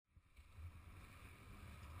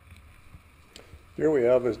Here we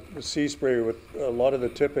have a Seaspray with a lot of the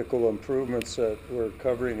typical improvements that we're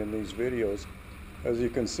covering in these videos. As you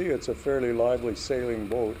can see, it's a fairly lively sailing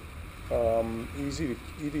boat. Easy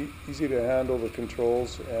to handle the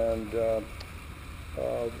controls, and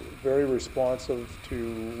very responsive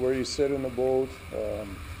to where you sit in the boat.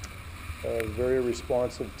 Very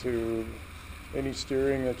responsive to any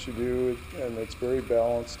steering that you do, and it's very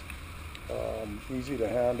balanced. Easy to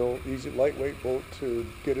handle, lightweight boat to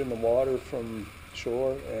get in the water from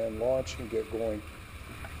shore and launch and get going.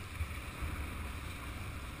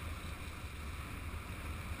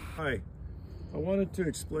 Hi, I wanted to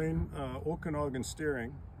explain okanagan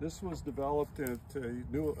steering. This was developed at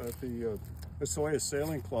the Asoya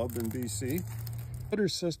Sailing Club in BC. Rudder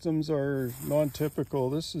systems are non-typical.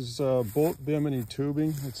 This is boat bimini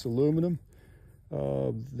tubing. It's aluminum.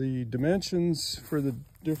 The dimensions for the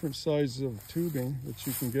different sizes of tubing that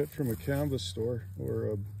you can get from a canvas store or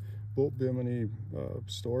a boat bimini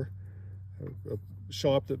store, a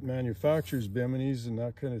shop that manufactures biminis and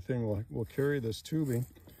that kind of thing will carry this tubing.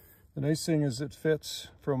 The nice thing is it fits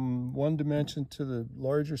from one dimension to the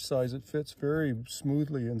larger size. It fits very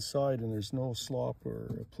smoothly inside, and there's no slop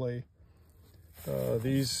or play.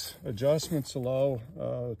 These adjustments allow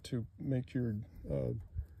to make your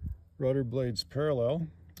rudder blades parallel,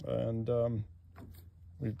 and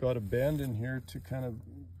we've got a bend in here to kind of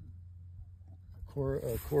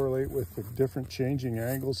correlate with the different changing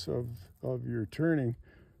angles of your turning.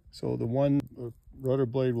 So the one rudder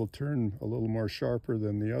blade will turn a little more sharper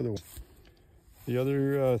than the other one. The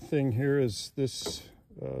other thing here is this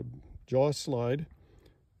jaw slide,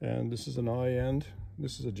 and this is an eye end.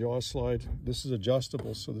 This is a jaw slide. This is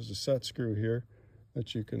adjustable, so there's a set screw here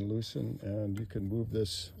that you can loosen, and you can move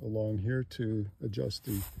this along here to adjust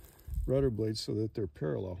the rudder blades so that they're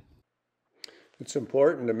parallel. It's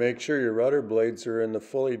important to make sure your rudder blades are in the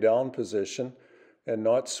fully down position and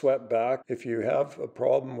not swept back. If you have a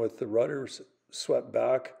problem with the rudders swept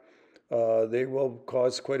back, they will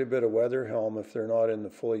cause quite a bit of weather helm if they're not in the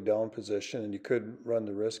fully down position, and you could run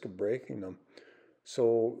the risk of breaking them.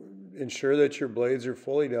 So ensure that your blades are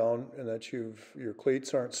fully down and that your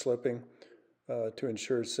cleats aren't slipping to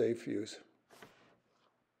ensure safe use.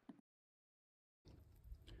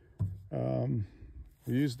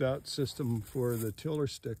 We use that system for the tiller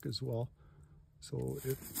stick as well. So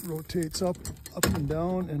it rotates up and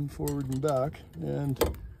down and forward and back. And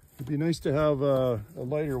it'd be nice to have a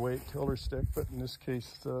lighter weight tiller stick, but in this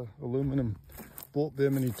case, the aluminum bolt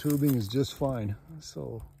bimini tubing is just fine.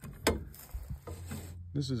 So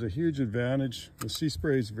this is a huge advantage. The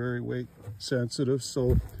Seaspray is very weight sensitive,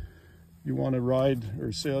 so you want to ride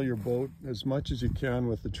or sail your boat as much as you can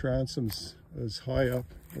with the transoms as high up,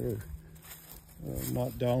 or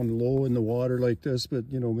not down low in the water like this,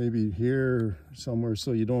 but maybe here or somewhere,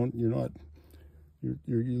 so you're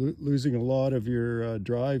losing a lot of your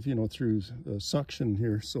drive through suction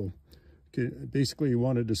here. So basically you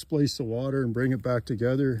want to displace the water and bring it back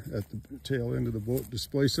together at the tail end of the boat,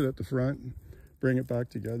 displace it at the front and bring it back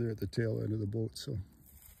together at the tail end of the boat. So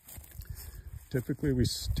typically we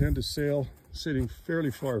tend to sail sitting fairly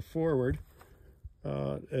far forward,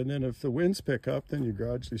 and then if the winds pick up, then you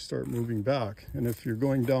gradually start moving back. And if you're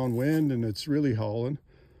going downwind and it's really howling,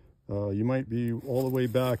 you might be all the way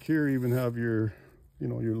back here, even have your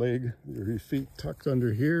your feet tucked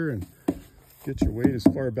under here, and get your weight as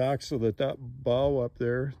far back so that bow up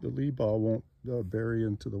there, the lee bow, won't bury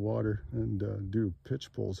into the water and do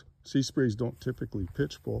pitch pulls. Seasprays don't typically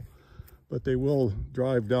pitch pull, but they will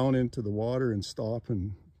drive down into the water and stop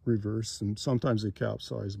and reverse, and sometimes they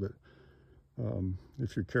capsize, but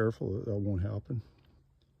if you're careful, that won't happen.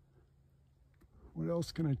 What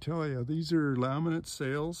else can I tell you? These are laminate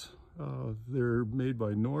sails. They're made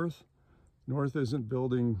by North. North isn't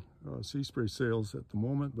building Seaspray sails at the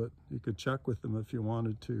moment, but you could check with them if you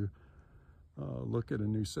wanted to look at a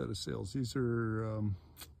new set of sails. These are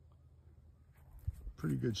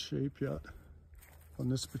pretty good shape yet. On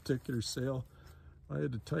this particular sail, I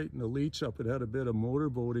had to tighten the leech up. It had a bit of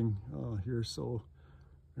motorboating here, so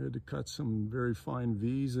I had to cut some very fine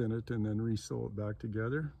V's in it and then re-sew it back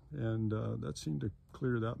together, and that seemed to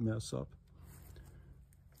clear that mess up.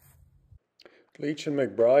 Leach and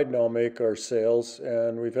McBride now make our sails,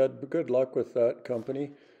 and we've had good luck with that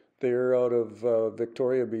company. They're out of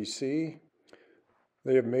Victoria, BC.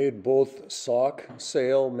 They have made both sock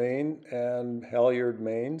sail main and halyard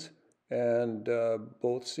mains, and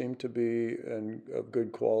both seem to be of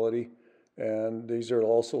good quality. And these are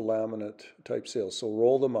also laminate type sails, so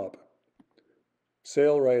roll them up.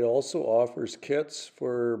 Sailrite also offers kits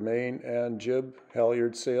for main and jib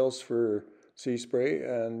halyard sails for Seaspray,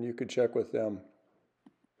 and you could check with them.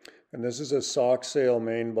 And this is a sock sail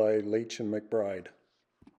made by Leach and McBride.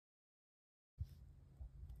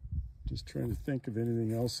 Just trying to think of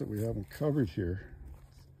anything else that we haven't covered here.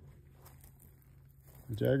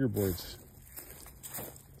 The daggerboards.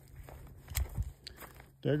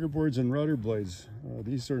 Daggerboards and rudder blades.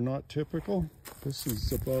 These are not typical. This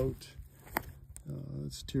is about,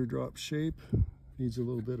 it's teardrop shape. Needs a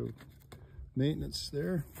little bit of maintenance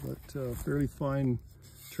there, but fairly fine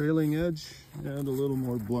trailing edge and a little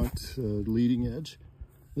more blunt leading edge.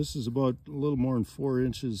 This is about a little more than 4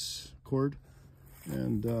 inches cord,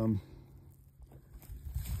 and I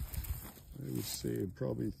would say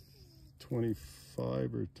probably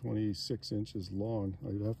 25 or 26 inches long.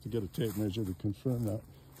 I'd have to get a tape measure to confirm that.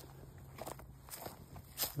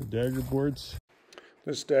 The dagger boards.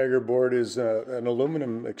 This dagger board is an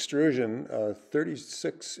aluminum extrusion,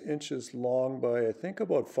 36 inches long by I think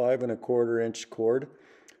about 5 1/4 inch cord,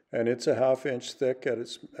 and it's a 1/2 inch thick at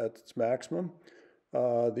its maximum.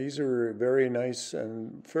 These are very nice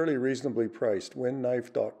and fairly reasonably priced.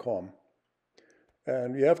 Windknife.com.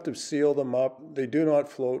 And you have to seal them up. They do not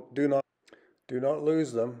float. Do not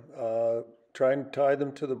lose them. Try and tie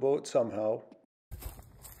them to the boat somehow.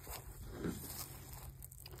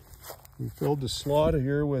 We filled the slot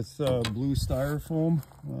here with blue styrofoam.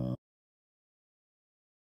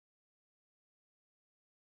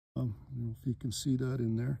 I don't know if you can see that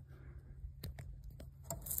in there.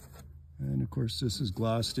 And of course this is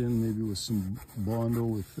glassed in, maybe with some Bondo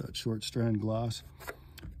with that short strand glass.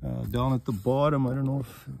 Down at the bottom, I don't know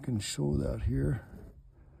if I can show that here.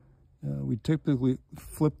 We typically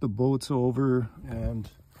flip the boats over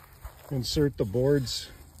and insert the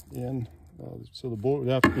boards in. So the boat would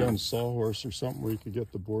have to be on a sawhorse or something where you could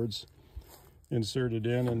get the boards inserted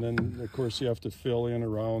in, and then of course you have to fill in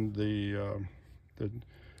around the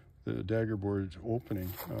dagger board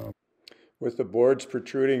opening. With the boards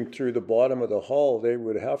protruding through the bottom of the hull, they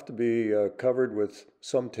would have to be covered with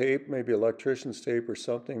some tape, maybe electrician's tape or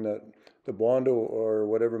something that the Bondo or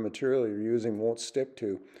whatever material you're using won't stick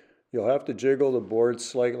to. You'll have to jiggle the boards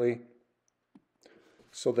slightly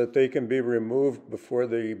so that they can be removed before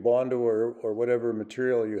the Bondo or whatever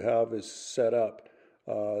material you have is set up.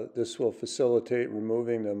 This will facilitate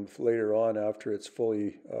removing them later on after it's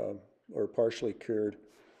fully or partially cured.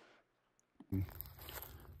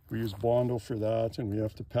 We use Bondo for that, and we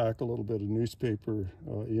have to pack a little bit of newspaper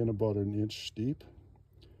in about 1 inch deep.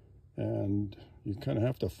 And you kind of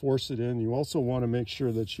have to force it in. You also want to make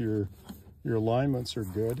sure that your alignments are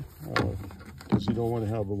good, because you don't want to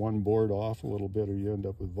have one board off a little bit, or you end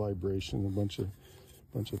up with vibration, a bunch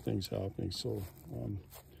of things happening. So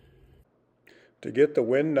to get the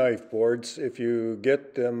wind knife boards, if you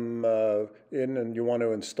get them in and you want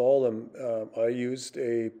to install them, I used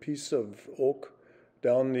a piece of oak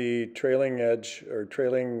down the trailing edge or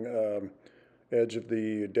trailing edge of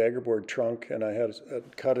the daggerboard trunk, and I had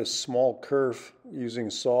cut a small curve using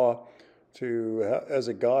a saw as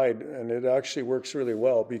a guide, and it actually works really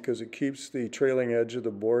well because it keeps the trailing edge of the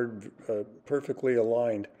board perfectly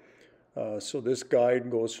aligned. So this guide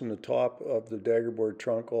goes from the top of the daggerboard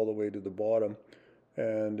trunk all the way to the bottom,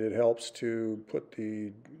 and it helps to put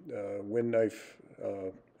the wind knife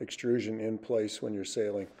extrusion in place when you're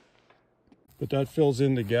sailing. But that fills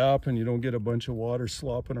in the gap, and you don't get a bunch of water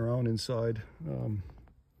slopping around inside.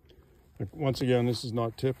 Once again, this is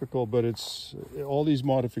not typical, but it's all these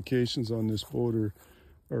modifications on this boat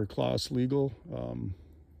are class legal.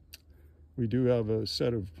 We do have a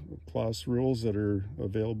set of class rules that are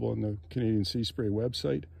available on the Canadian Seaspray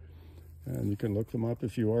website, and you can look them up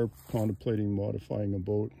if you are contemplating modifying a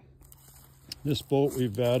boat. This boat,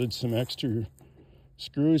 we've added some extra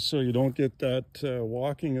screws so you don't get that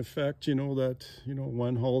walking effect,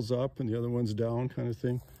 one hull's up and the other one's down kind of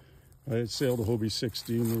thing. I sailed a Hobie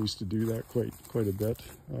 16. They used to do that quite a bit.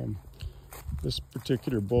 This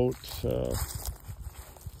particular boat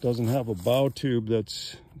doesn't have a bow tube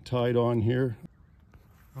that's tied on here.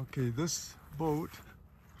 Okay, this boat,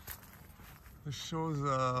 this shows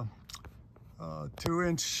a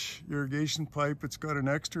 2-inch irrigation pipe. It's got an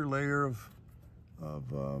extra layer of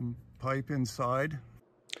pipe inside.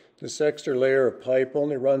 This extra layer of pipe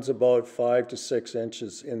only runs about 5 to 6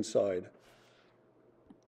 inches inside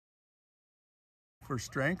for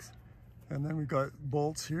strength. And then we've got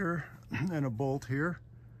bolts here and a bolt here,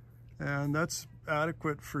 and that's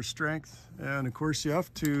adequate for strength. And of course you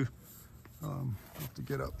have to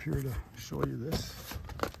get up here to show you this.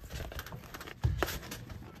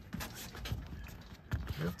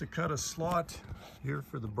 You have to cut a slot here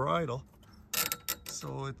for the bridle.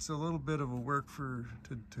 So it's a little bit of a work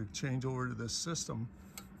to change over to this system,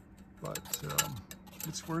 but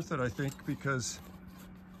it's worth it, I think, because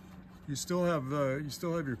You still have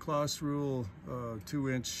your class rule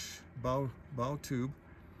 2-inch bow tube,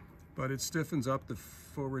 but it stiffens up the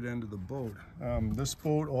forward end of the boat. This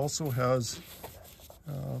boat also has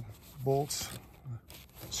bolts,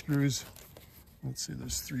 screws. Let's see,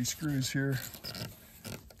 there's 3 screws here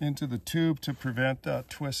into the tube to prevent that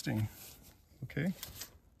twisting. Okay.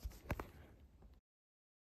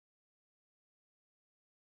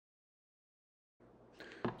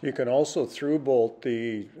 You can also through bolt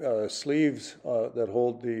the sleeves that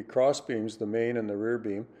hold the cross beams, the main and the rear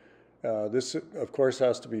beam. This, of course,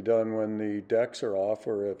 has to be done when the decks are off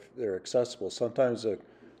or if they're accessible. Sometimes a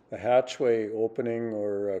hatchway opening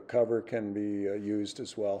or a cover can be used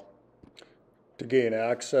as well to gain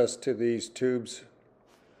access to these tubes.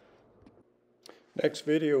 Next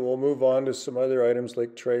video, we'll move on to some other items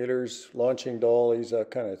like trailers, launching dollies, that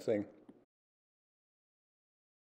kind of thing.